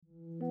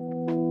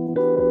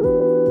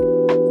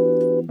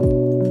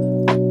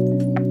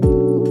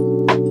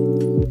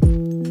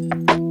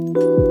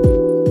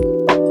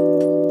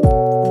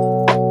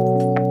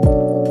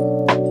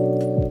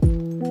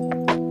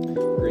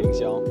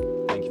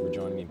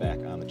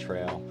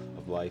trail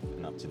of life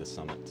and up to the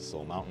summit to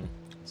Soul Mountain.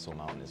 Soul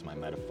Mountain is my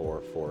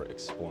metaphor for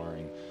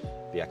exploring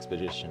the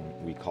expedition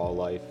we call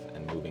life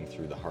and moving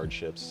through the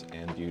hardships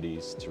and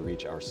beauties to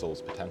reach our soul's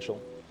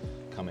potential,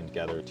 coming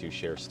together to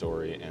share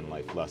story and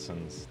life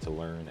lessons, to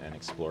learn and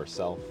explore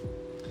self.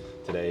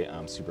 Today,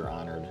 I'm super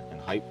honored and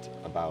hyped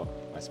about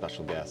my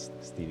special guest,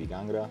 Stevi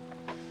Góngora.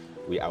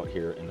 We out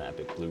here in the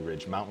epic Blue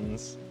Ridge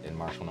Mountains in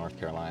Marshall, North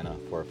Carolina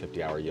for a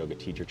 50-hour yoga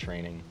teacher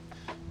training,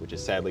 which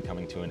is sadly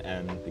coming to an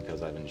end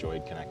because I've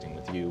enjoyed connecting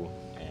with you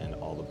and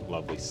all the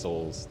lovely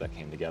souls that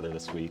came together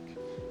this week.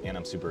 And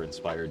I'm super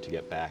inspired to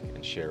get back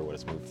and share what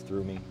has moved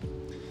through me.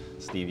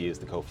 Stevi is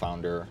the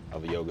co-founder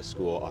of a yoga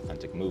school,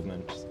 Authentic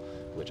Movements,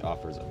 which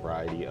offers a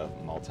variety of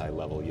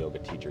multi-level yoga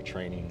teacher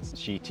trainings.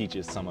 She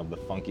teaches some of the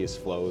funkiest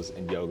flows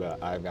in yoga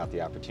I've got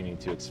the opportunity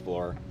to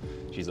explore.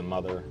 She's a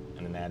mother,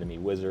 an anatomy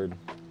wizard,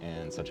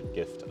 and such a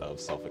gift of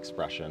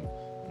self-expression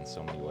in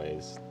so many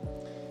ways.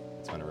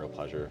 It's been a real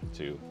pleasure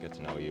to get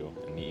to know you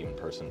and meet you in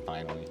person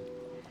finally.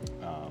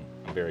 I'm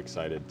very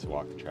excited to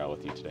walk the trail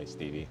with you today,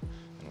 Stevi,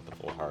 and with a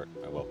full heart,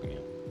 I welcome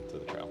you to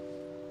the trail.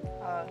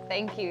 Oh,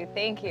 thank you,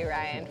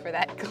 Ryan, for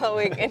that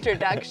glowing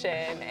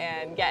introduction.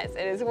 And yes,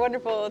 it is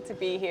wonderful to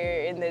be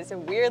here in this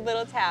weird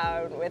little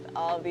town with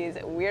all these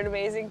weird,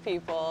 amazing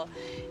people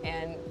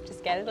and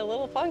just get it a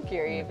little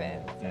funkier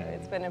even. So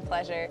it's been a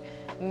pleasure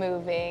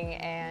moving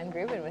and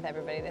grooving with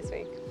everybody this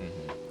week.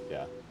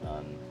 Yeah,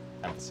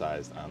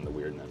 emphasized on the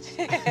weirdness.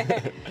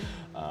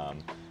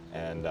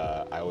 And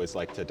I always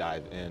like to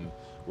dive in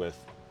with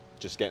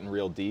just getting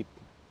real deep,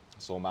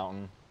 Soul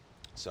Mountain.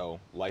 So,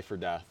 life or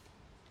death.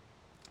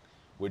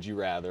 Would you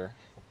rather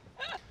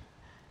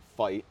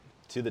fight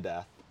to the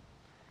death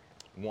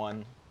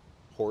 1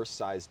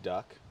 horse-sized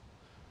duck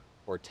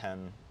or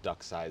 10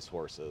 duck-sized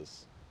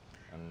horses?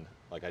 And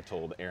like I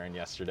told Aaron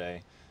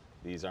yesterday,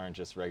 these aren't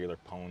just regular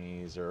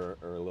ponies or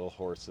little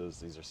horses,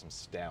 these are some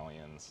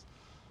stallions.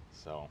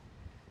 So.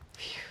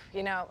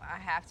 You know, I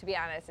have to be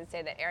honest and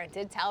say that Aaron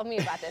did tell me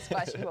about this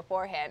question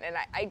beforehand, and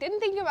I didn't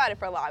think about it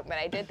for long, but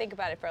I did think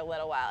about it for a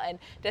little while. And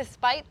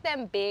despite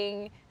them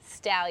being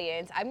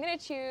stallions, I'm going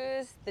to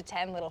choose the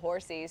 10 little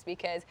horsies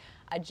because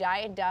a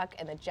giant duck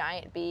and the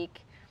giant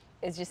beak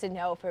is just a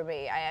no for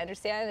me. I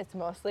understand it's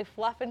mostly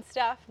fluff and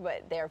stuff,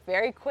 but they're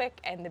very quick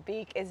and the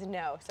beak is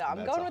no. So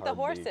I'm going with the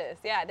horses. Beak.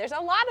 Yeah, there's a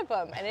lot of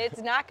them, and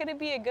it's not going to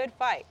be a good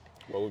fight.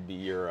 What would be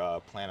your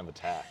plan of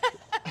attack?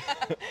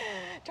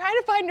 Try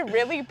to find a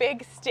really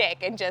big stick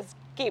and just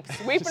keep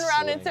sweeping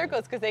around in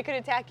circles because they could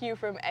attack you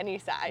from any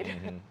side.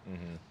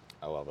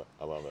 I love it.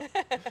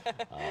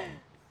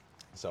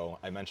 So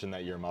I mentioned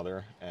that you're a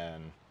mother,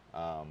 and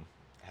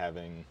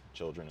having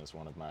children is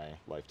one of my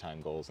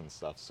lifetime goals and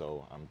stuff.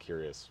 So I'm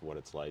curious what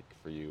it's like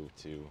for you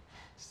to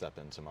step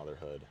into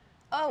motherhood.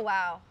 Oh,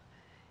 wow.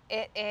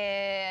 It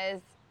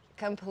is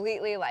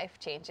completely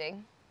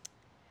life-changing.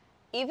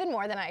 Even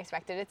more than I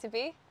expected it to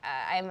be.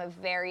 I'm a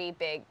very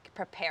big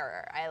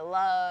preparer. I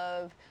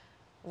love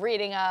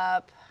reading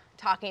up,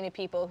 talking to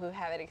people who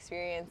have had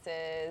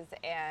experiences,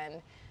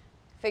 and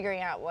figuring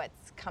out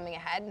what's coming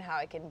ahead and how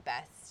I can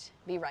best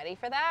be ready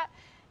for that.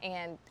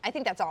 And I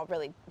think that's all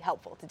really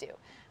helpful to do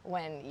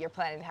when you're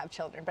planning to have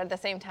children. But at the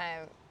same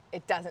time,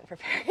 it doesn't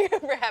prepare you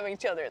for having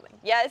children. Like,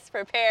 yes,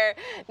 prepare.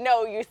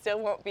 No, you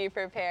still won't be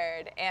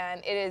prepared.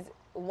 And it is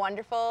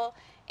wonderful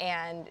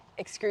and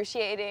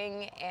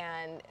excruciating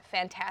and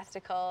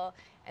fantastical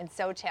and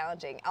so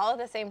challenging all at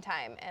the same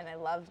time. And I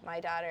love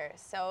my daughter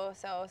so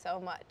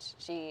much.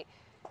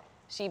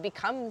 She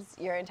becomes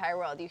your entire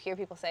world. You hear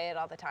people say it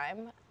all the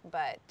time,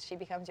 but she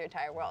becomes your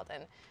entire world.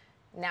 And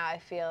now I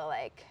feel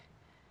like,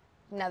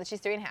 now that she's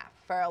 3.5,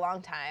 for a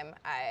long time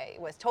I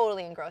was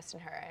totally engrossed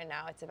in her, and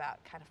now it's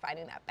about kind of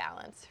finding that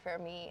balance for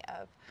me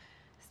of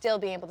still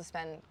being able to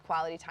spend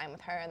quality time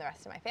with her and the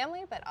rest of my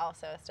family, but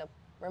also still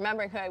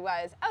remembering who I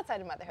was outside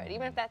of motherhood,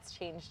 even if that's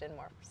changed in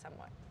more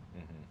somewhat.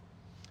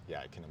 Yeah,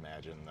 I can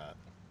imagine that,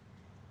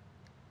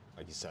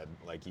 like you said,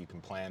 like you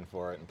can plan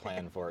for it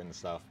and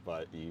stuff,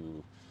 but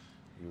you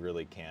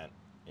really can't,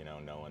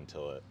 know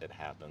until it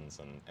happens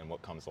and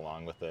what comes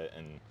along with it,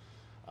 and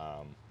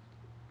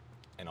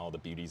all the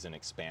beauties and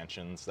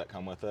expansions that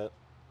come with it,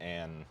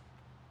 and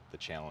the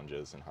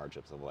challenges and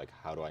hardships of like,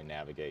 how do I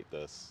navigate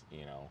this,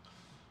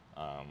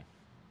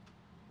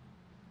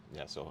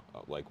 Yeah, so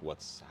like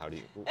how do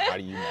you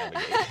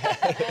navigate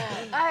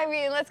that? I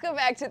mean, let's go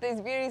back to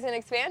these beauties and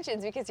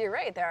expansions, because you're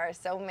right, there are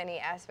so many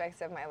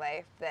aspects of my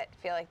life that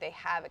feel like they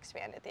have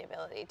expanded the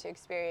ability to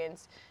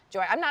experience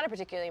joy. I'm not a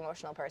particularly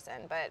emotional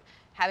person, but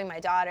having my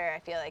daughter, I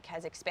feel like,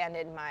 has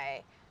expanded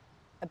my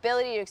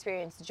ability to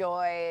experience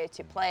joy,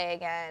 to play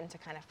again, to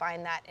kind of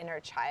find that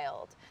inner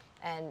child.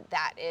 And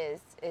that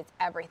is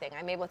everything.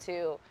 I'm able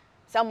to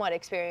somewhat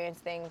experience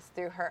things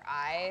through her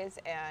eyes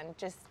and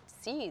just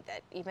see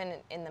that even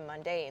in the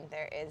mundane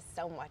there is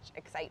so much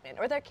excitement,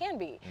 or there can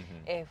be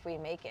if we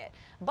make it.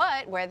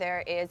 But where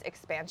there is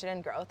expansion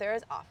and growth, there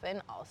is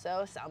often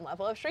also some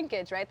level of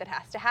shrinkage, right, that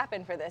has to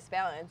happen for this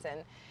balance.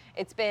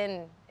 it's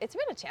been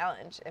a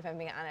challenge, if I'm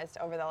being honest,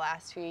 over the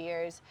last few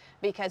years,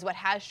 because what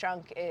has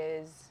shrunk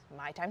is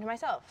my time to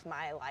myself,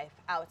 my life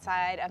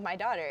outside of my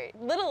daughter.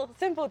 Little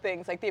simple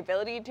things like the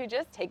ability to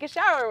just take a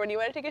shower when you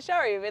want to take a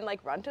shower, even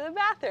like run to the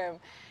bathroom.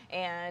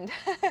 And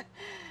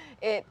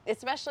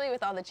especially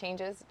with all the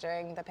changes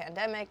during the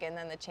pandemic and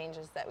then the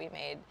changes that we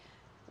made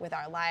with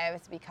our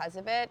lives because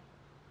of it,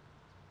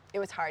 it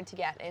was hard to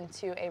get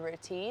into a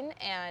routine,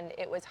 and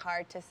it was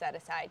hard to set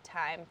aside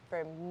time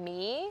for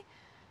me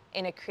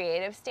in a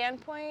creative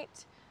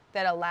standpoint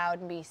that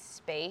allowed me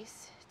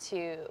space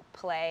to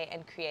play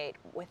and create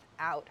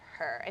without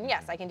her. And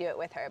yes, I can do it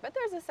with her, but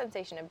there's a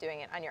sensation of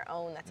doing it on your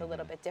own that's a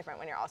little bit different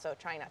when you're also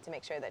trying not to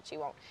make sure that she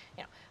won't,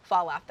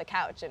 fall off the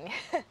couch and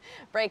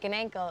break an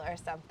ankle or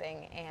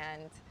something.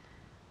 And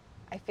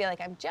I feel like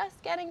I'm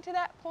just getting to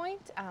that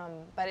point,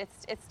 but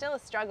it's still a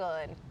struggle,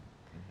 and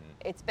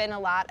it's been a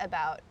lot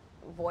about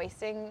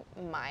voicing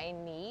my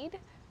need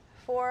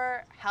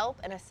for help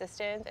and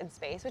assistance and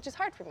space, which is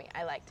hard for me.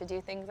 I like to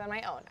do things on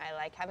my own. I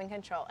like having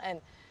control,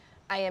 and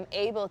I am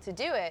able to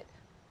do it,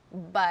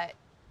 but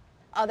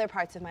other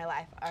parts of my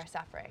life are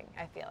suffering,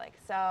 I feel like.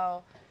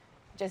 So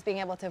just being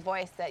able to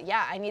voice that,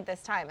 yeah, I need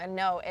this time. And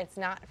no, it's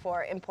not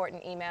for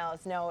important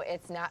emails. No,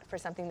 it's not for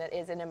something that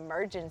is an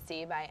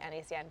emergency by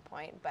any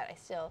standpoint, but I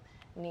still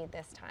need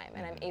this time.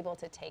 And I'm able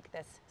to take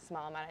this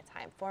small amount of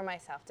time for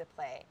myself to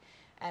play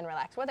and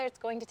relax, whether it's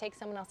going to take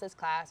someone else's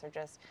class or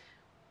just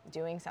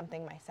doing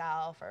something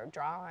myself or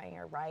drawing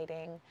or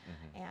writing.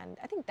 And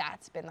I think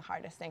that's been the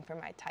hardest thing for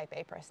my type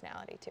A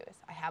personality too, is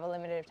I have a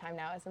limited time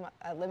now as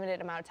a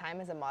limited amount of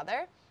time as a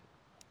mother,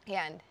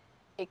 and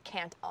it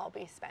can't all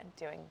be spent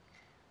doing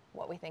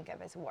what we think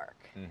of as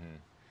work.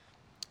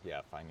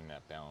 Yeah, finding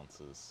that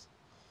balance is,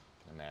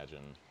 I can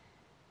imagine,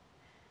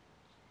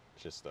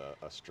 just a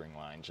string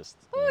line, just,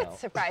 It's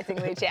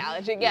surprisingly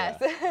challenging,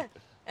 yes.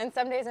 And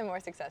some days I'm more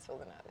successful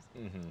than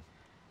others.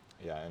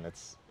 Yeah, and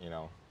it's,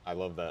 I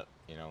love that,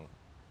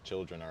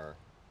 children are,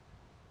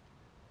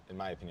 in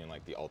my opinion,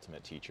 like the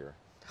ultimate teacher.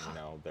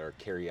 Their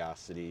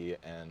curiosity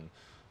and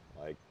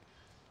like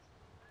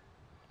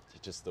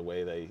just the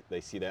way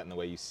they see that, and the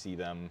way you see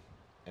them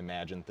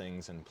imagine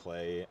things and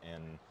play,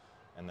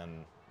 and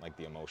then like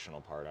the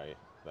emotional part,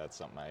 that's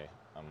something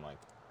I'm like,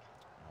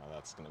 oh,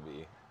 that's gonna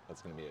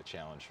be a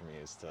challenge for me,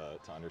 is to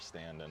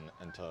understand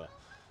and to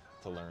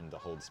learn to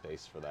hold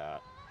space for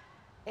that.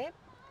 It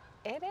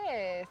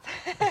is.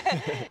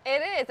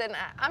 It is, and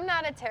I'm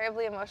not a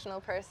terribly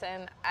emotional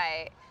person.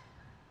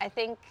 I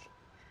think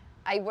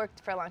I worked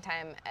for a long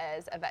time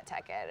as a vet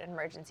tech at an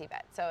emergency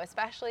vet, so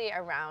especially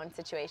around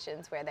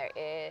situations where there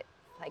is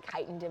like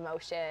heightened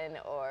emotion,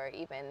 or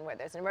even where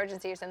there's an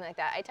emergency or something like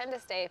that, I tend to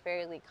stay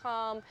fairly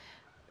calm.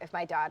 If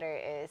my daughter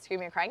is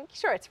screaming or crying,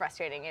 sure, it's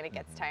frustrating and it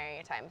gets tiring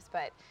at times,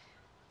 but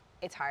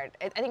it's hard.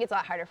 I think it's a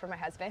lot harder for my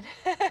husband.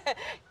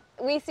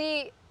 We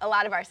see a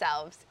lot of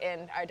ourselves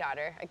in our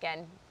daughter.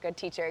 Again, good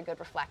teacher, good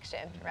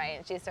reflection, right?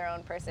 And she's her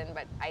own person,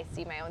 but I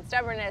see my own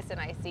stubbornness, and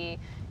I see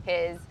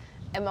his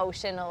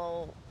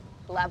emotional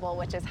level,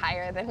 which is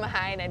higher than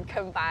mine, and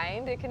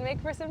combined, it can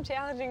make for some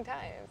challenging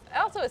times.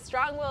 Also a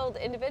strong-willed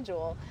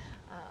individual,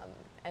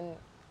 and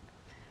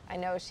I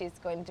know she's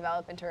going to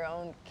develop into her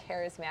own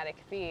charismatic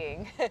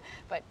being,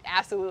 but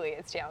absolutely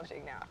it's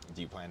challenging now.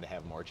 Do you plan to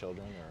have more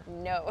children? Or?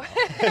 No.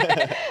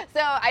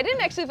 So I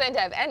didn't actually plan to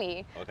have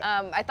any. Okay.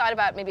 I thought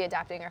about maybe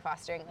adopting or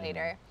fostering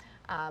later,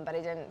 but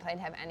I didn't plan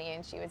to have any,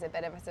 and she was a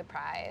bit of a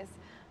surprise.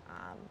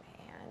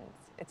 And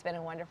it's been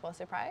a wonderful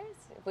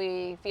surprise. If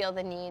we feel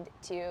the need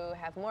to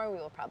have more, we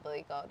will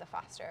probably go the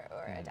foster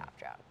or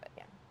adopt route. But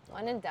yeah,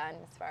 one and done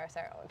as far as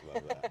our own.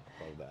 Love that.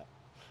 Love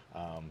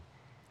that.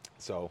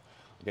 So,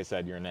 like I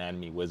said, you're an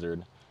anatomy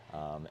wizard,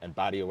 and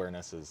body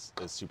awareness is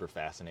super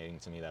fascinating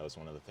to me. That was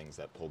one of the things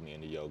that pulled me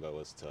into yoga,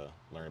 was to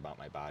learn about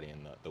my body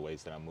and the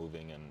ways that I'm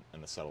moving,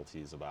 and the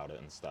subtleties about it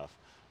and stuff.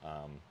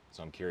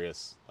 So I'm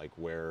curious, like,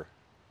 where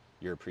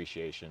your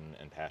appreciation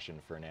and passion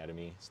for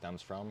anatomy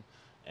stems from,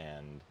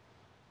 and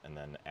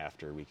then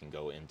after we can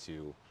go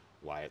into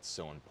why it's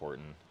so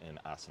important in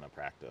asana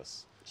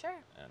practice. Sure.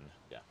 And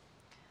yeah.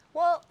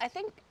 Well, I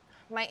think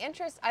my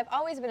interest, I've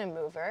always been a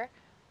mover.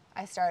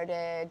 I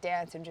started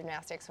dance and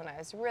gymnastics when I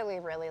was really,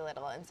 really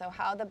little, and so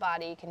how the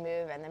body can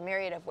move and the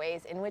myriad of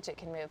ways in which it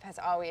can move has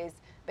always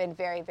been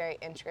very, very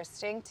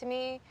interesting to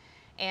me.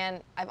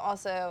 And I've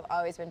also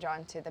always been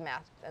drawn to the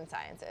math and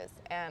sciences.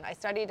 And I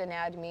studied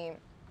anatomy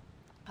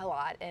a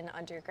lot in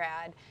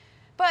undergrad,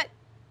 but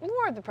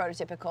more of the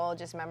prototypical,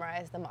 just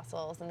memorize the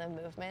muscles and the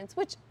movements,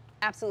 which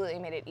absolutely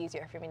made it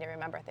easier for me to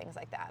remember things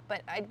like that.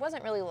 But I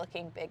wasn't really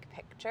looking big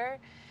picture.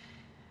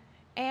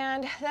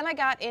 And then I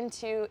got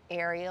into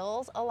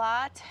aerials a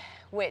lot,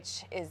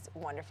 which is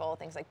wonderful,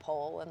 things like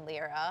pole and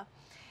lyra.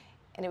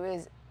 And it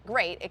was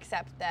great,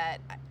 except that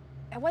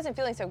I wasn't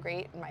feeling so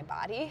great in my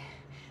body.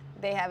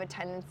 they have a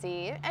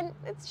tendency, and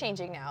it's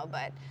changing now,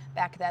 but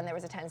back then there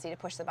was a tendency to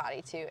push the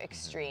body to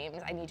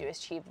extremes. I need to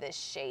achieve this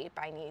shape.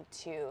 I need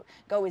to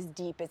go as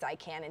deep as I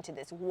can into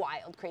this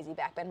wild, crazy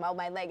back bend while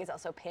my leg is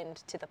also pinned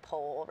to the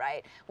pole,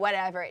 right?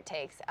 Whatever it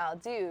takes, I'll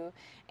do.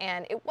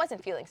 And it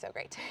wasn't feeling so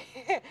great.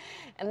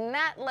 And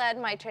that led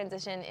my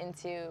transition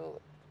into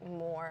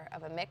more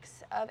of a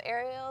mix of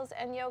aerials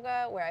and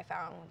yoga, where I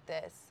found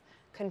this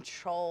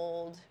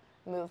controlled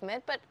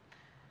movement. But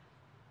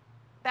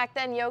back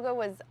then, yoga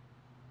was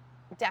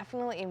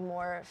definitely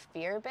more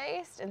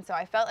fear-based, and so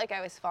I felt like I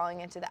was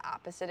falling into the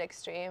opposite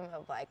extreme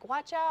of like,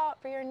 watch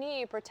out for your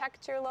knee,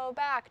 protect your low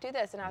back, do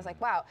this. And I was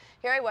like, wow,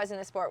 here I was in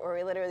a sport where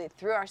we literally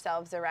threw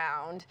ourselves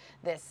around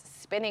this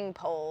spinning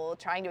pole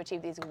trying to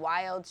achieve these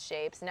wild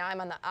shapes. Now I'm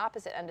on the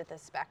opposite end of the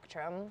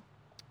spectrum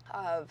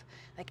of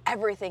like,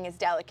 everything is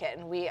delicate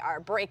and we are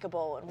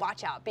breakable and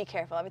watch out, be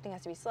careful, everything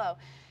has to be slow.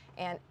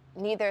 And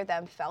neither of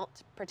them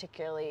felt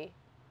particularly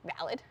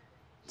valid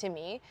to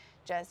me,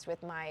 just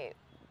with my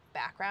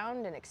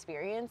background and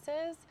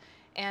experiences,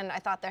 and I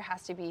thought there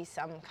has to be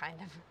some kind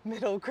of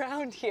middle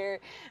ground here.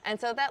 And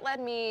so that led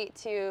me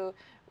to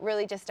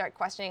really just start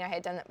questioning. I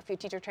had done a few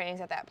teacher trainings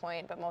at that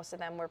point, but most of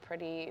them were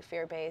pretty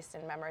fear-based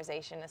and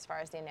memorization as far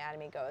as the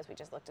anatomy goes. We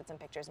just looked at some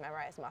pictures,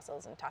 memorized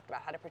muscles, and talked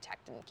about how to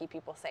protect and keep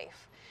people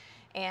safe.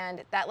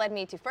 And that led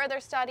me to further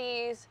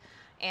studies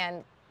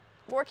and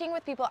working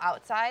with people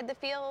outside the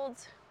field,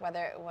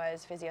 whether it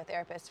was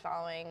physiotherapists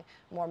following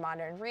more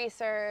modern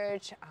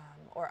research,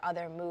 or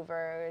other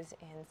movers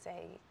in,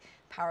 say,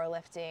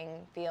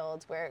 powerlifting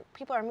fields where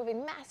people are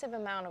moving massive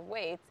amount of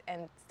weights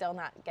and still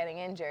not getting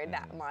injured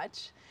that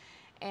much.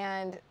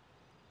 And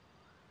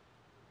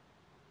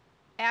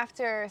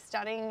after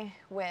studying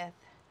with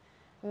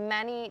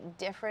many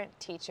different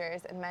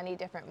teachers and many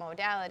different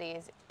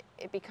modalities,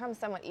 it becomes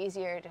somewhat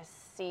easier to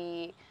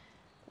see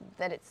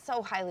that it's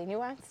so highly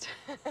nuanced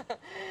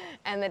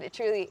and that it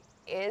truly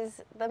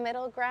is the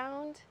middle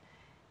ground.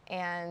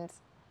 And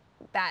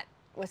that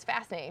was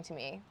fascinating to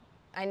me.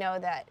 I know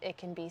that it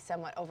can be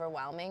somewhat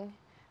overwhelming,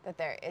 that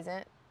there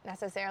isn't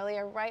necessarily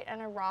a right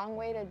and a wrong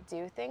way to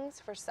do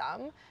things for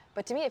some,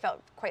 but to me it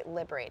felt quite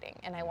liberating,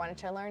 and I wanted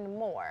to learn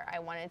more. I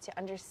wanted to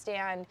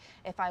understand,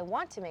 if I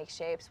want to make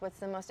shapes, what's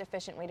the most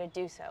efficient way to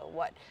do so?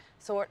 What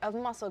sort of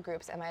muscle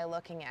groups am I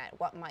looking at?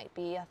 What might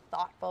be a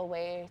thoughtful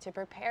way to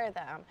prepare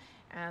them?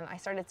 And I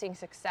started seeing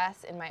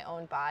success in my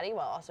own body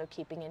while also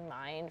keeping in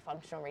mind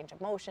functional range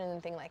of motion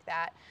and things like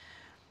that.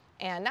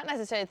 And not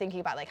necessarily thinking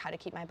about like how to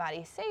keep my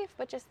body safe,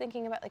 but just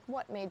thinking about like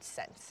what made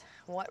sense,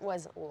 what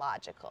was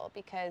logical,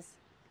 because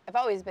I've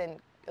always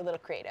been a little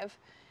creative,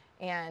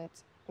 and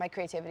my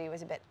creativity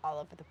was a bit all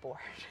over the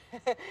board.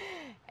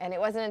 And it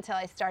wasn't until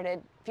I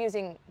started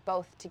fusing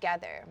both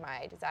together,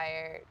 my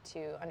desire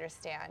to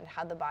understand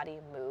how the body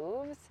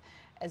moves,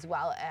 as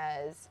well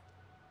as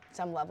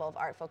some level of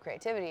artful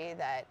creativity,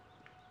 that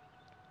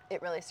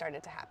it really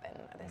started to happen,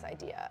 this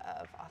idea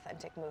of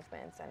authentic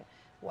movements and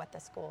what the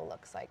school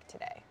looks like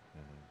today.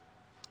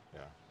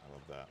 Yeah, I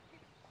love that.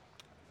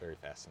 Very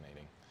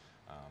fascinating.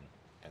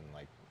 And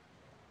like,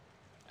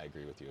 I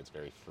agree with you, it's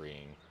very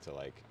freeing to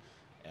like,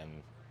 and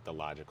the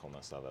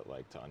logicalness of it,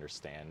 like to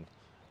understand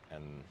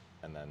and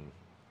then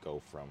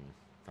go from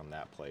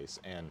that place,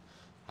 and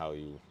how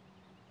you,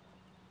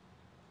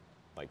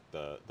 like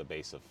the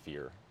base of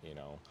fear, you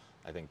know.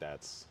 I think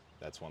that's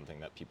one thing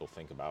that people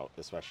think about,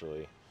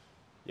 especially,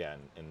 yeah,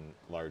 in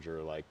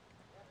larger like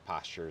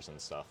postures and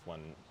stuff, when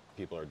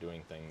people are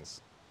doing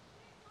things.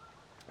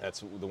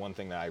 That's the one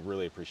thing that I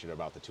really appreciated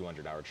about the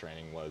 200-hour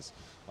training, was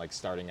like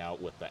starting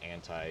out with the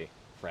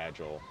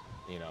anti-fragile,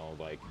 you know,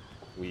 like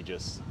you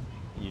just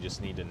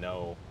need to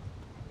know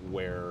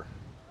where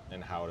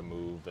and how to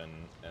move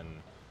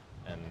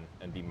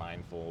and be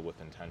mindful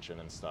with intention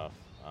and stuff.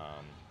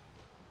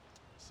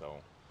 So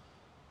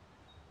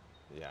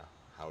yeah,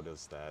 how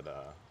does that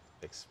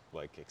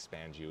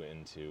expand you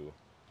into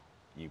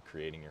you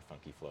creating your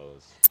funky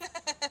flows?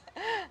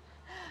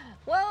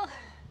 Well,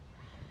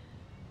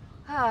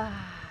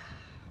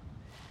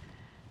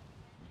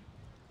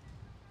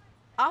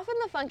 often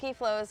the funky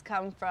flows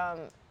come from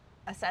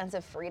a sense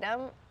of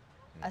freedom,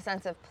 a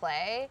sense of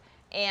play,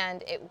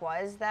 and it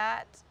was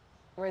that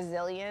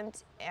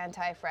resilient,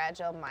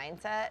 anti-fragile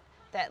mindset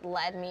that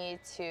led me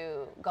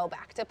to go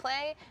back to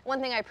play. One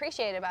thing I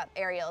appreciate about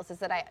aerials is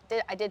that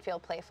I did feel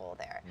playful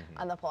there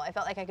on the pole. I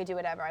felt like I could do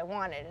whatever I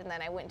wanted, and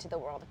then I went into the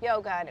world of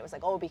yoga, and it was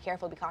like, oh, be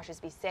careful, be cautious,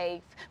 be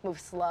safe, move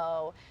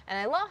slow, and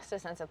I lost a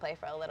sense of play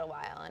for a little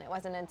while, and it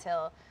wasn't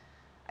until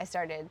I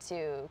started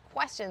to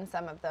question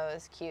some of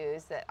those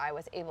cues that I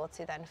was able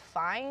to then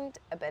find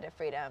a bit of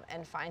freedom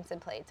and find some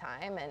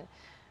playtime. And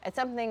it's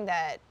something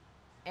that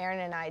Aaron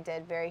and I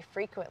did very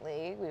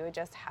frequently. We would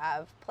just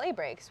have play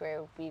breaks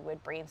where we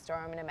would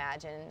brainstorm and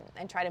imagine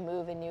and try to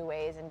move in new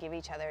ways and give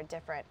each other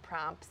different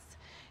prompts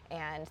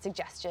and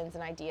suggestions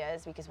and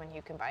ideas, because when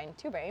you combine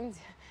two brains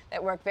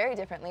that work very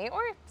differently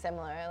or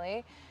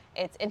similarly,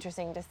 it's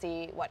interesting to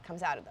see what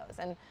comes out of those.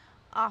 And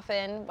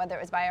often, whether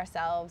it was by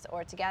ourselves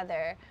or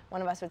together,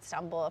 one of us would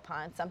stumble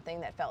upon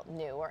something that felt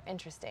new or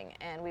interesting,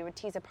 and we would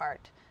tease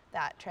apart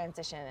that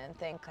transition and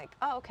think like,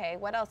 oh, okay,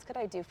 what else could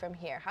I do from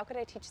here? How could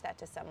I teach that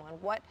to someone?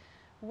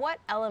 What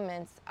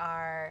elements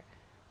are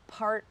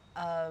part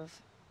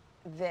of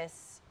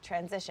this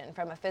transition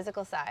from a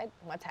physical side,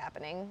 what's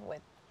happening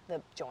with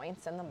the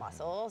joints and the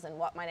muscles, and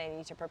what might I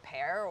need to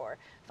prepare or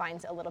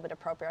find a little bit of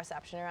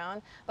proprioception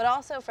around, but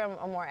also from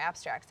a more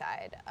abstract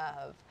side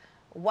of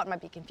what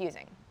might be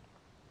confusing.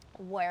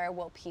 Where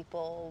will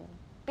people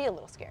be a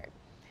little scared?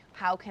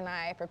 How can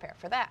I prepare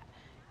for that?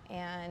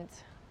 And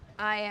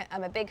I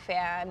am a big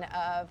fan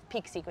of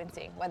peak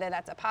sequencing, whether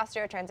that's a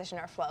posture, transition,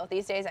 or flow.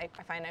 These days I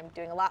find I'm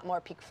doing a lot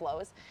more peak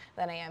flows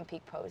than I am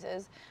peak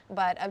poses,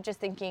 but of just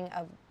thinking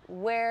of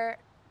where,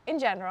 in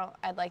general,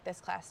 I'd like this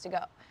class to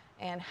go,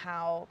 and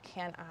how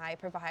can I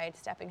provide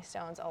stepping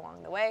stones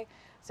along the way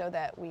so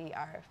that we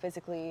are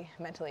physically,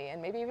 mentally,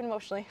 and maybe even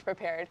emotionally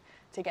prepared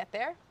to get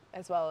there,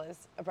 as well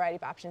as a variety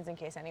of options in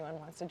case anyone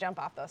wants to jump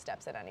off those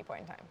steps at any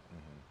point in time.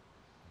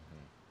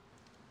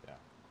 Yeah.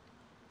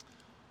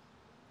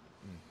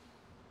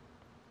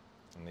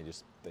 And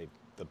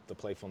the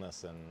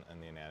playfulness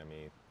and the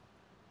anatomy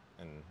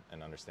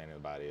and understanding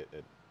of the body,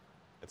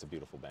 it's a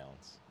beautiful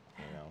balance,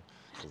 you know,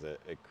 because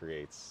it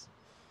creates,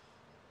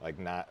 like,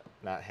 not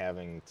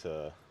having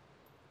to.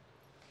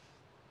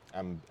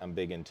 I'm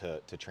big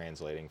into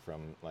translating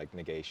from like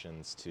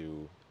negations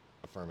to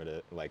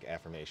affirmative, like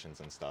affirmations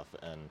and stuff,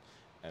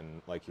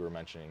 and like you were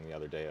mentioning the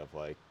other day of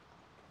like,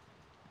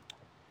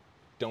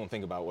 don't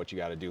think about what you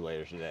got to do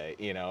later today.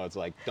 You know, it's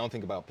like, don't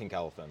think about pink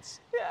elephants.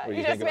 Yeah,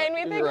 you just made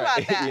me think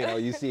about that. You know,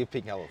 you see a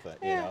pink elephant,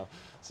 you know.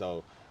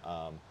 So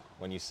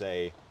when you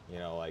say, you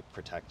know, like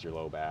protect your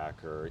low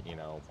back, or, you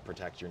know,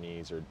 protect your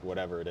knees, or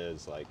whatever it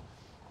is, like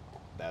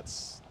that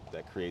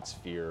creates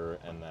fear,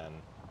 and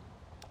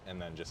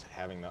then just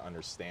having the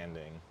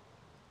understanding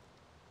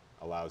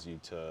allows you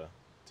to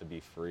be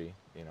free,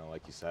 you know,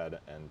 like you said,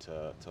 and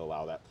to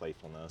allow that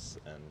playfulness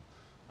and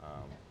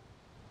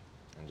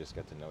just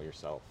get to know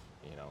yourself,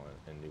 you know,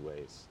 in new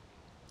ways.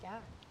 Yeah.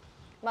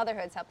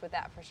 Motherhood's helped with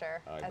that for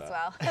sure as bet.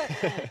 well.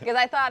 Because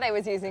I thought I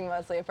was using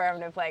mostly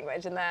affirmative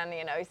language, and then,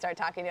 you know, you start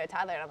talking to a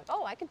toddler and I'm like,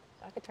 oh, I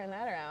could turn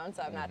that around,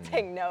 so I'm not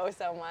saying no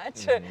so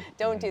much.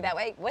 Don't do that.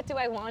 Wait, what do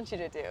I want you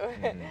to do?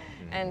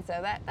 And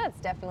so that's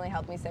definitely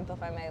helped me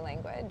simplify my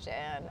language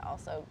and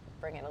also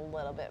bring it a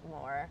little bit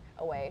more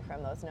away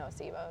from those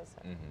nocebos.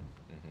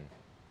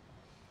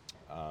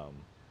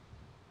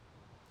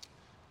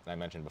 I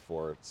mentioned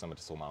before, Summit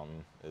to Soul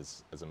Mountain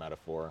is a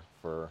metaphor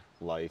for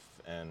life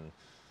and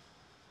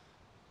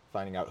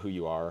finding out who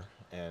you are,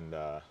 and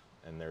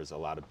there's a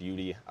lot of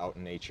beauty out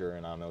in nature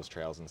and on those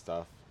trails and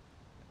stuff,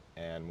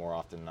 and more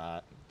often than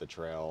not, the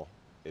trail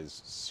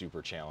is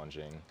super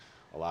challenging,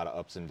 a lot of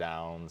ups and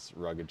downs,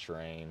 rugged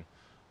terrain,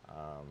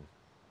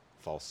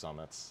 false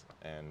summits,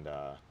 and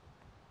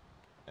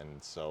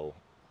so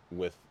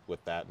with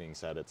that being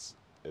said, it's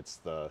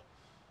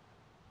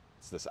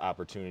this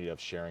opportunity of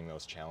sharing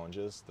those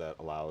challenges that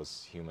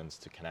allows humans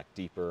to connect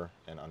deeper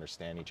and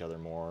understand each other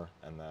more,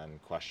 and then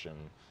question,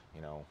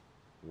 you know,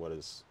 what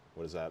does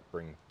that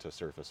bring to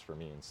surface for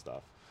me and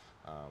stuff.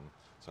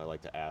 So I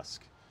like to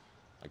ask,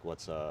 like,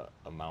 what's a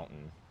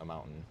mountain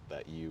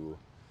that you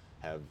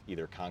have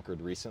either conquered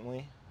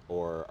recently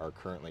or are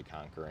currently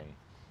conquering,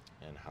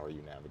 and how are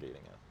you navigating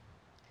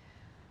it?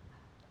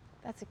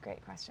 That's a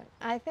great question.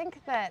 I think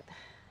that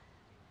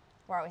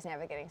we're always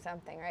navigating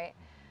something, right?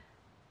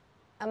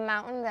 A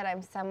mountain that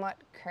I'm somewhat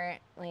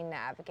currently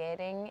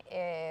navigating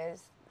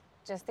is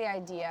just the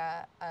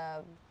idea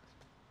of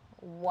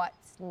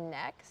what's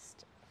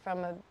next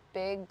from a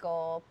big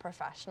goal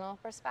professional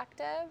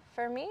perspective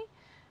for me,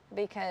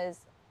 because,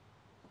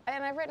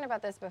 and I've written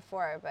about this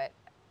before, but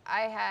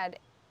I had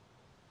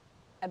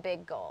a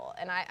big goal,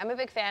 and I'm a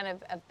big fan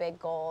of big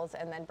goals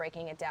and then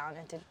breaking it down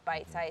into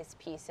bite-sized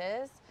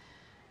pieces.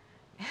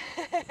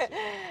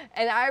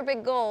 And our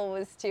big goal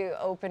was to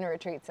open a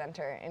retreat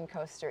center in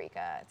Costa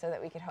Rica so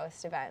that we could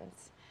host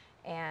events.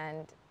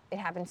 And it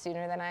happened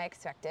sooner than I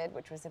expected,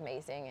 which was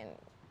amazing. And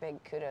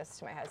big kudos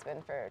to my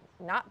husband for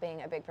not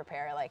being a big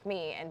preparer like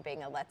me and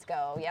being a let's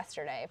go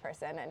yesterday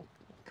person and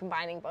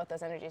combining both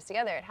those energies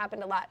together. It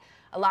happened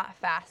a lot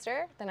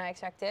faster than I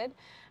expected.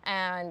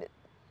 And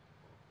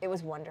it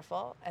was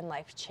wonderful, and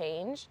life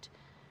changed.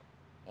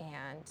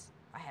 And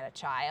I had a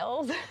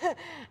child,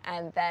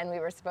 and then we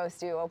were supposed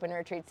to open a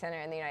retreat center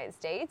in the United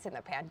States, and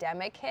the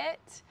pandemic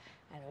hit,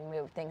 and we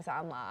moved things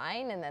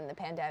online, and then the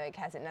pandemic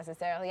hasn't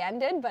necessarily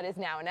ended, but is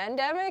now an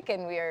endemic,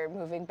 and we are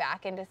moving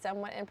back into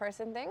somewhat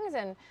in-person things,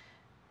 and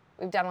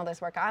we've done all this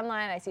work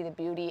online. I see the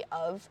beauty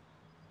of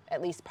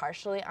at least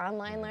partially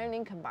online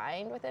learning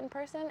combined with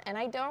in-person, and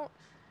I don't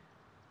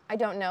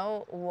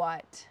know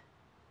what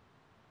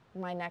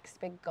my next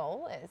big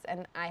goal is,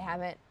 and I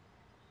haven't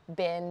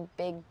been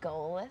big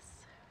goalless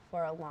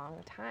for a long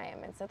time,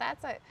 and so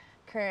that's a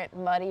current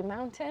muddy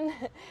mountain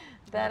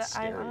that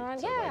I'm on.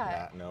 To, yeah, like,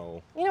 not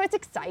know. You know, it's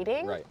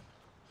exciting, right?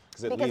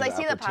 Because I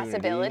see the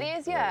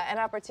possibilities, right. and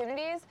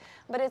opportunities,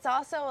 but it's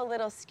also a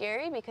little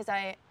scary because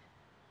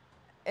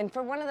and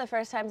for one of the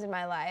first times in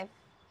my life,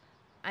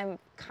 I'm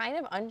kind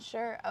of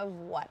unsure of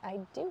what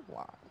I do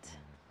want.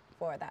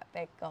 for that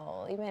big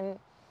goal, even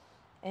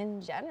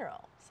in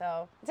general.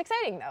 So it's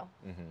exciting though.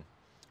 Mm-hmm.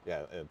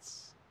 Yeah,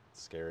 it's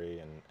scary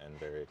and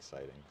very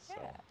exciting. So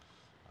Yeah.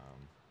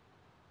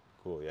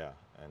 cool, yeah.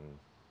 And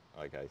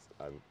like I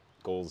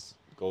goals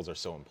are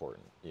so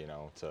important, you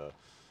know, 'cause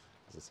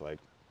it's like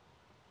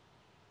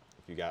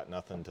if you got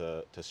nothing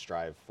to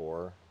strive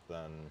for,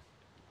 then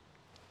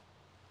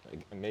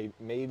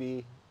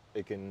maybe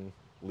it can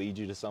lead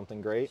you to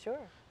something great. Sure.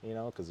 You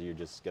know, because you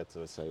just get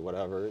to say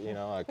whatever, you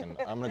know,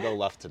 I'm gonna go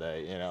left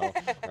today, you know,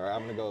 or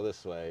I'm gonna go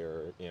this way,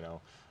 or you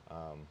know,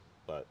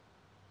 but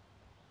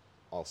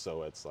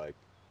also it's like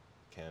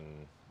can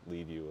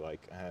leave you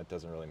like it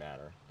doesn't really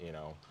matter, you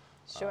know.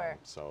 Sure.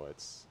 So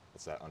it's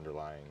that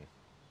underlying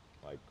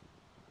like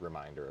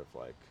reminder of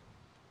like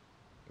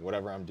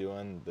whatever I'm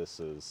doing,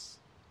 this is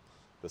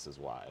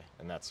why,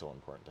 and that's so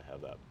important to have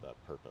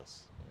that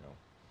purpose, you know.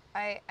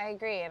 I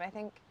agree, and I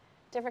think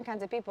different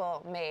kinds of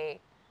people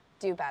may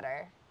do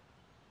better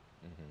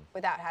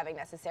without having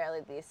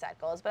necessarily these set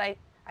goals. But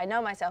I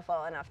know myself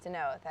well enough to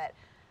know that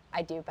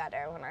I do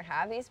better when I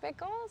have these big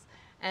goals.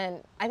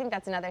 And I think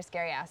that's another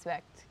scary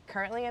aspect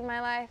currently in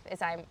my life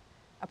is I'm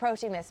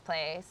approaching this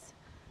place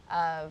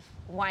of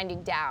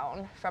winding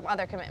down from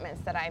other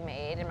commitments that I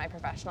made in my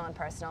professional and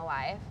personal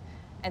life.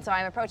 And so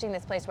I'm approaching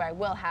this place where I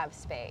will have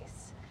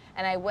space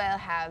and I will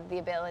have the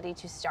ability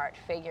to start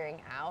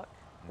figuring out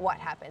what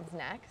happens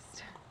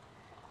next.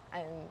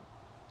 And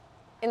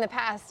in the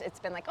past, it's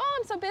been like, oh,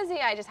 I'm so busy.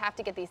 I just have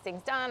to get these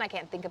things done. I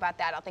can't think about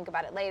that. I'll think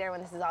about it later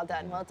when this is all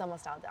done. Well, it's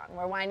almost all done.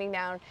 We're winding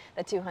down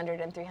the 200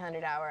 and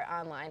 300 hour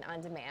online on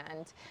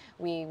demand.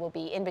 We will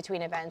be in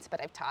between events, but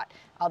I've taught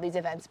all these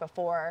events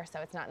before, so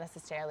it's not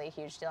necessarily a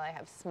huge deal. I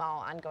have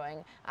small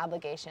ongoing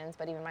obligations,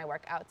 but even my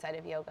work outside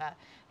of yoga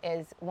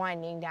is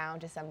winding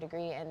down to some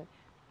degree, and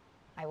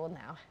I will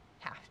now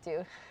have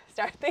to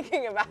start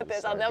thinking about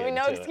this. There'll be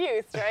no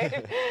excuse,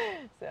 right?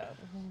 So.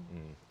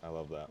 I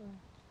love that.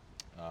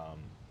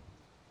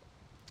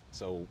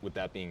 So with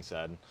that being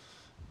said,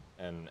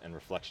 and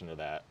reflection of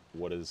that,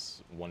 what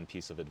is one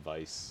piece of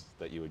advice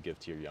that you would give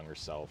to your younger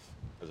self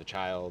as a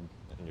child,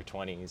 in your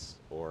 20s,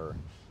 or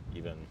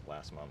even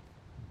last month?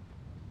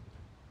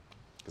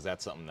 Because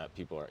that's something that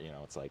people are, you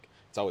know, it's like,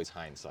 it's always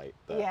hindsight.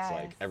 That's Yes.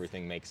 like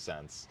everything makes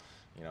sense,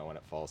 you know, when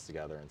it falls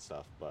together and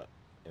stuff. But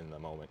in the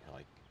moment, you're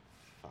like,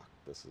 fuck,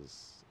 this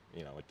is,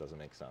 you know, it doesn't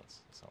make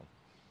sense. So.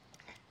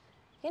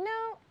 You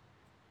know,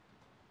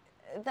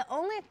 the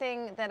only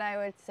thing that I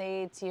would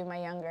say to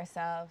my younger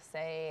self,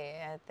 say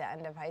at the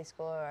end of high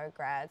school or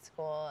grad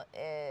school,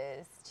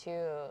 is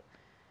to,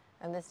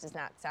 and this does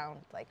not sound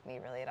like me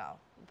really at all,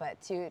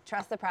 but to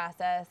trust the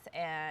process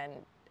and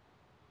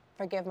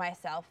forgive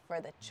myself for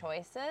the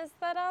choices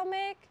that I'll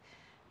make,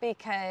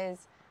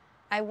 because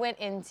I went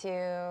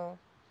into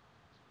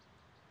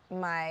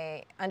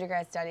my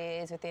undergrad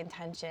studies with the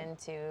intention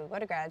to go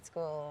to grad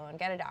school and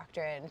get a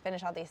doctorate and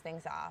finish all these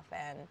things off,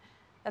 and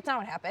that's not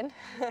what happened.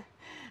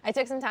 I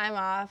took some time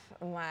off.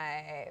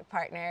 My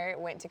partner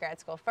went to grad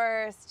school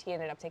first. He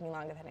ended up taking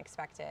longer than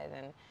expected,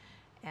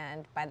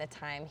 and by the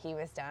time he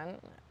was done,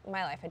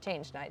 my life had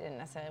changed and I didn't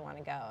necessarily want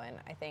to go. And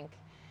I think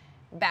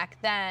back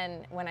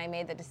then, when I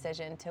made the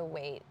decision to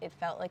wait, it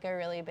felt like a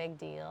really big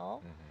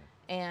deal.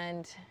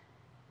 And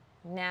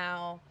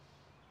now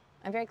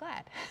I'm very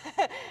glad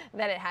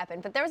that it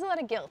happened. But there was a lot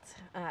of guilt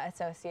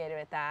associated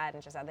with that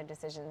and just other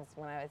decisions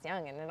when I was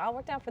young, and it all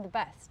worked out for the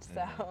best.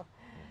 So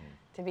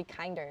to be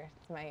kinder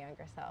to my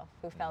younger self,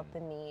 who felt the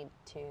need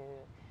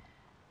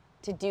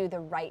to do the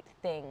right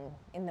thing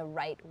in the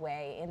right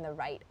way, in the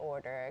right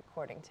order,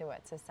 according to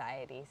what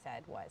society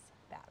said was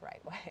that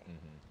right way.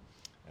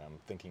 And I'm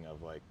thinking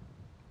of like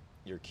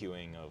your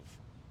cueing of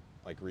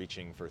like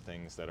reaching for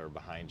things that are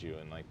behind you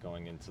and like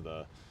going into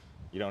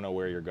you don't know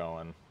where you're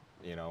going,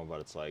 you know, but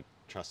it's like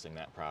trusting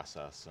that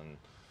process,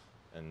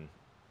 and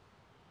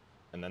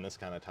then this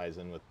kind of ties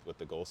in with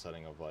the goal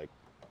setting of like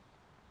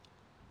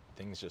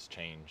things just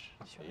change,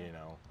 Sure. you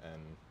know,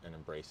 and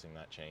embracing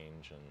that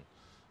change, and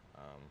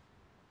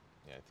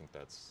yeah, I think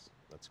that's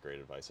great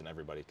advice, and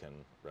everybody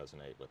can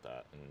resonate with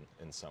that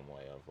in some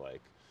way of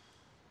like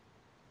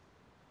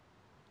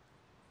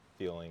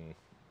feeling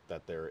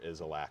that there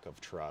is a lack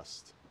of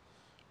trust,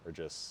 or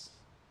just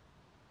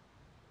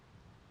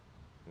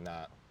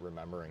not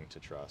remembering to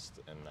trust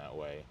in that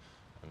way,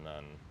 and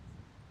then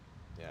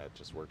yeah, it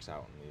just works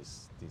out in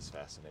these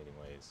fascinating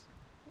ways.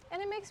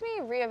 And it makes me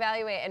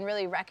reevaluate and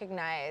really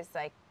recognize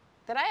like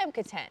that I am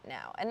content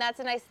now, and that's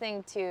a nice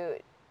thing to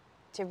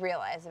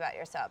realize about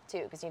yourself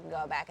too, because you can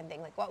go back and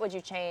think like, what would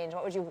you change?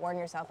 What would you warn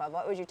yourself of?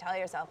 What would you tell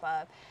yourself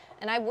of?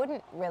 And I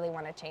wouldn't really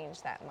want to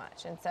change that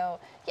much. And so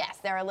yes,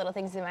 there are little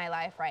things in my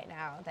life right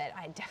now that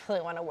I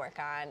definitely want to work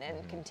on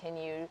and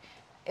continue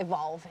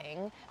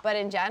evolving. But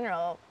in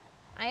general,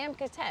 I am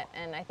content,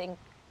 and I think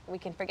we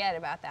can forget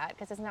about that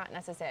because it's not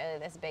necessarily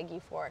this big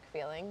euphoric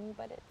feeling,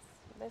 but it's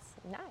this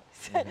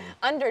nice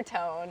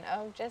undertone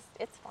of just,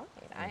 it's fine.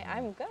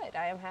 I'm good.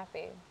 I am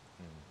happy.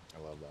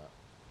 I love that.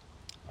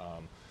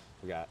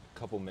 We got a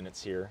couple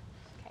minutes here.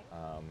 Okay.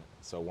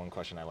 So one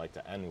question I like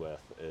to end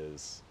with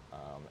is,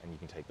 and you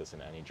can take this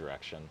in any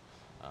direction,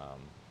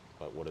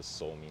 but what does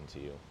soul mean to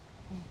you?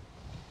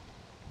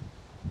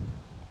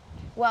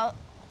 Well,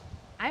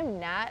 I'm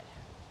not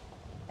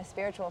a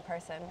spiritual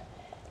person,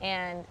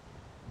 and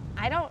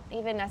I don't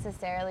even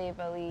necessarily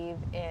believe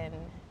in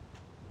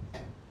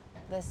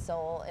the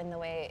soul in the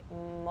way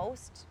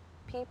most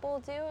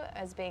people do,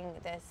 as being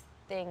this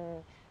thing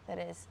that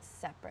is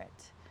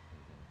separate.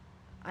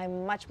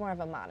 I'm much more of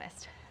a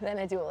monist than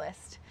a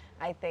dualist.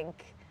 I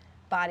think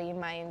body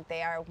and mind,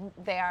 they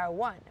are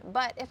one.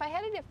 But if I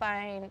had to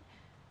define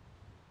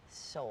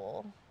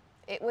soul,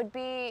 it would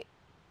be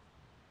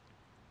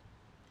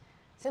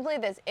simply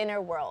this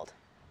inner world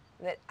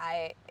that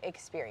I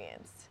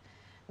experience,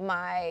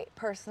 my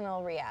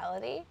personal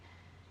reality,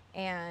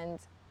 and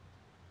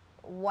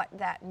what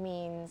that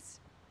means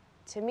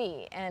to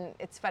me. And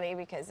it's funny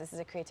because this is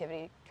a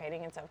creativity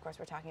training, and so of course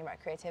we're talking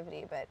about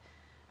creativity, but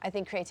I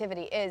think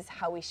creativity is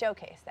how we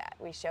showcase that.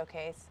 We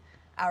showcase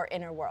our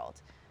inner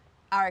world,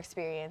 our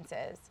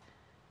experiences,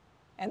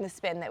 and the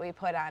spin that we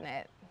put on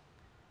it,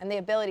 and the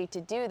ability to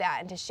do that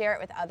and to share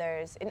it with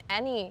others in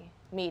any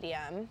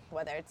medium,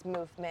 whether it's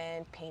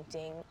movement,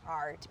 painting,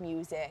 art,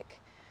 music.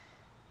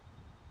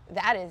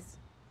 That is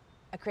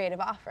a creative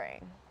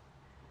offering.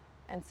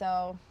 And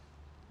so,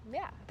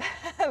 yeah,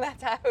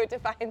 that's how I would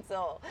define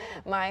soul.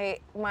 My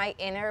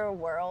inner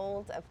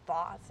world of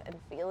thoughts and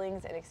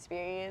feelings and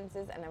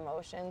experiences and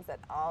emotions that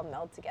all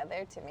meld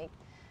together to make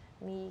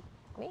me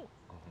me.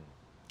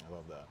 Mm-hmm. I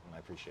love that, and I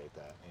appreciate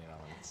that.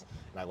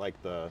 And I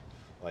like the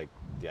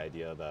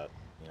idea that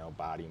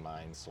body,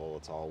 mind, soul,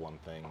 it's all one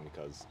thing,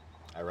 because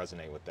I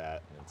resonate with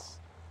that, and it's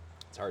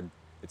hard.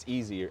 It's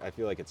easier. I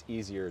feel like it's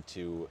easier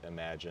to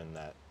imagine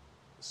that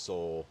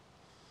soul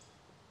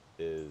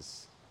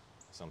is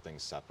something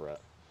separate.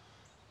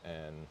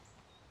 And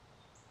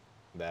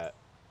that,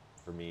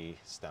 for me,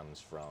 stems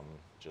from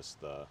just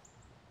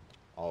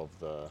all of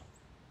the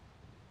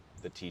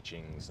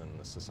teachings and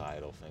the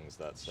societal things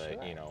that say,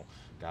 Sure.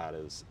 God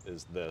is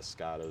this,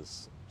 God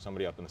is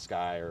somebody up in the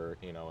sky, or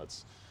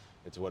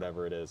it's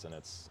whatever it is, and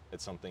it's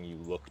something you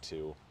look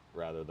to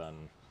rather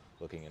than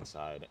looking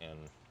inside. And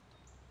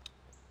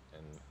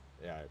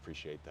yeah, I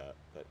appreciate that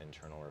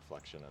internal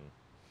reflection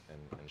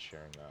and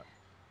sharing that.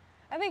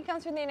 I think it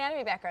comes from the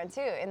anatomy background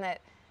too, in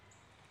that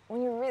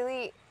when you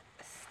really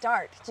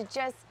start to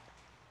just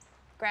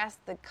grasp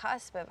the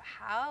cusp of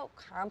how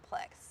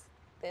complex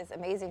this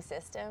amazing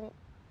system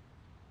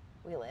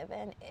we live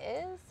in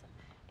is,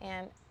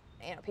 and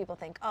people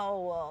think,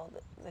 oh, well,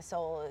 the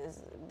soul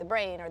is the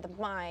brain or the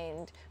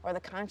mind or the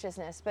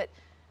consciousness, but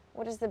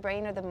what is the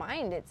brain or the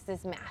mind? It's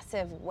this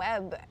massive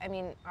web. I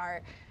mean,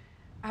 our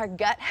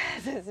gut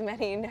has as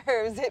many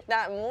nerves, if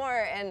not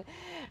more, and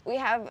we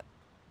have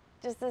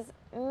just this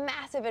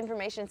massive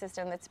information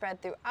system that's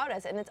spread throughout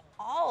us, and it's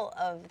all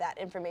of that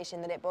information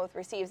that it both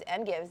receives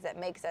and gives that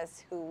makes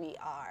us who we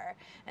are.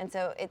 And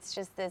so it's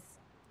just this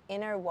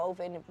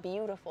interwoven,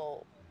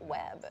 beautiful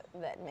web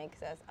that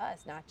makes us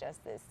us, not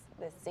just this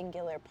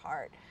singular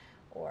part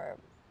or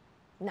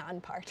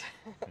non-part.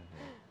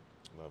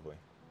 Mm-hmm. Lovely.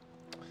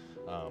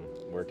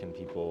 Where can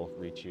people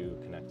reach you,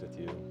 connect with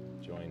you,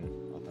 join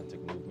Authentic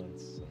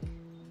Movements?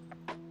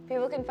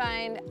 People can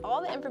find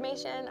all the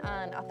information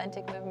on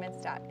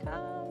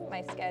authenticmovements.com,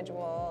 my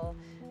schedule,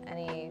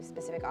 any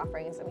specific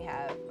offerings that we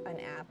have, an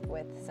app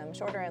with some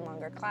shorter and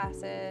longer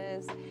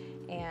classes,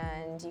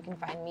 and you can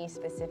find me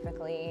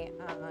specifically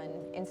on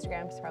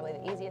Instagram. It's probably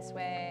the easiest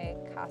way,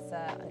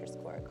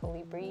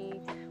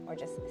 Casa_Colibri, or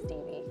just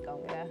Stevi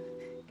Góngora.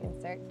 You can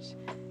search.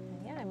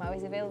 And yeah, I'm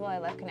always available. I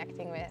love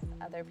connecting with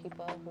other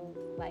people who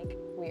like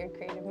weird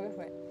creative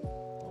movement.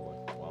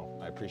 Well,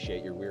 I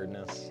appreciate your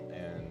weirdness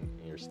and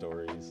your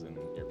stories and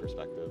your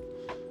perspective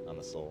on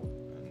the soul.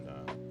 And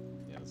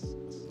yeah, this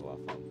is a lot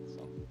of fun.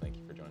 So thank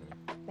you for joining me.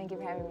 Thank you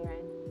for having me, Ryan.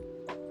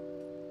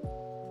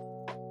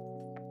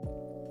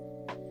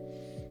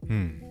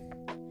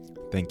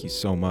 Thank you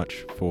so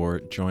much for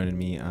joining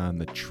me on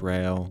the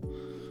trail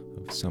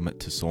of Summit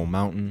to Soul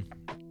Mountain.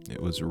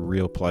 It was a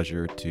real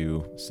pleasure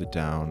to sit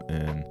down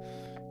and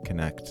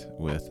connect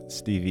with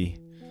Stevi,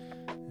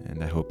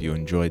 and I hope you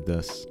enjoyed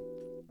this.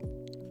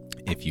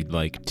 If you'd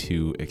like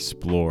to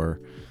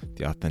explore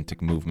the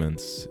authentic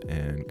movements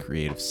and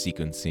creative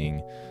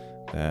sequencing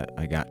that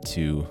I got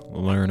to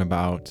learn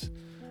about,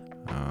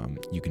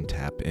 you can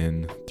tap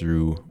in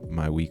through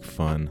my Week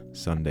Fun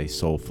Sunday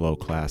Soul Flow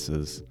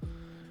classes.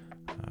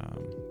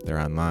 They're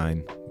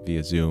online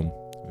via Zoom,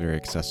 very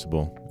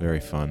accessible, very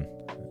fun,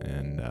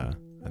 and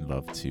I'd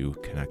love to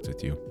connect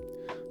with you.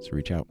 So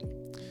reach out.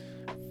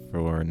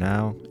 For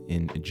now,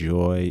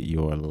 enjoy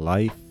your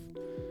life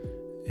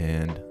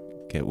and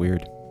get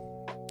weird.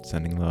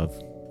 Sending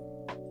love.